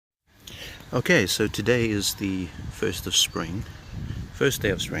Okay, so today is the 1st of spring, first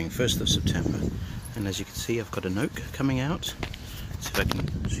day of spring, 1st of September, and as you can see I've got an oak coming out. See if I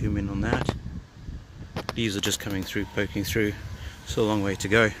can zoom in on that. Leaves are just coming through, poking through, still a long way to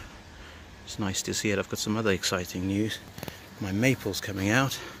go. It's nice to see it. I've got some other exciting news. My maple's coming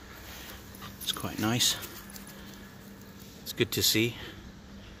out. It's quite nice. It's good to see.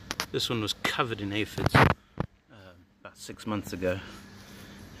 This one was covered in aphids about 6 months ago.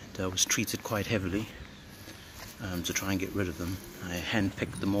 Was treated quite heavily to try and get rid of them. I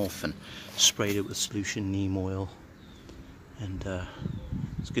hand-picked them off and sprayed it with solution neem oil, and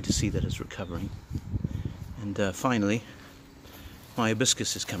it's good to see that it's recovering. And finally, my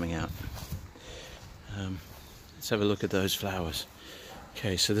hibiscus is coming out. Let's have a look at those flowers.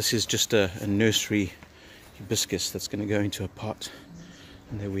 Okay, so this is just a nursery hibiscus that's going to go into a pot,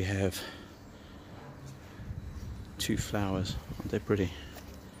 and there we have 2 flowers. Aren't they pretty?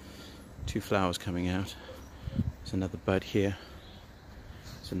 2 flowers coming out. There's another bud here.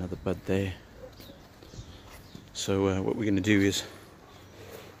 There's another bud there. So what we're going to do is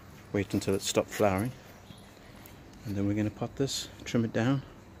wait until it stops flowering, and then we're going to pot this, trim it down,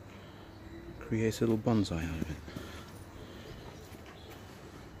 create a little bonsai out of it.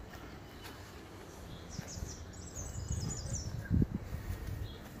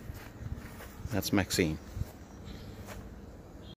 That's Maxine.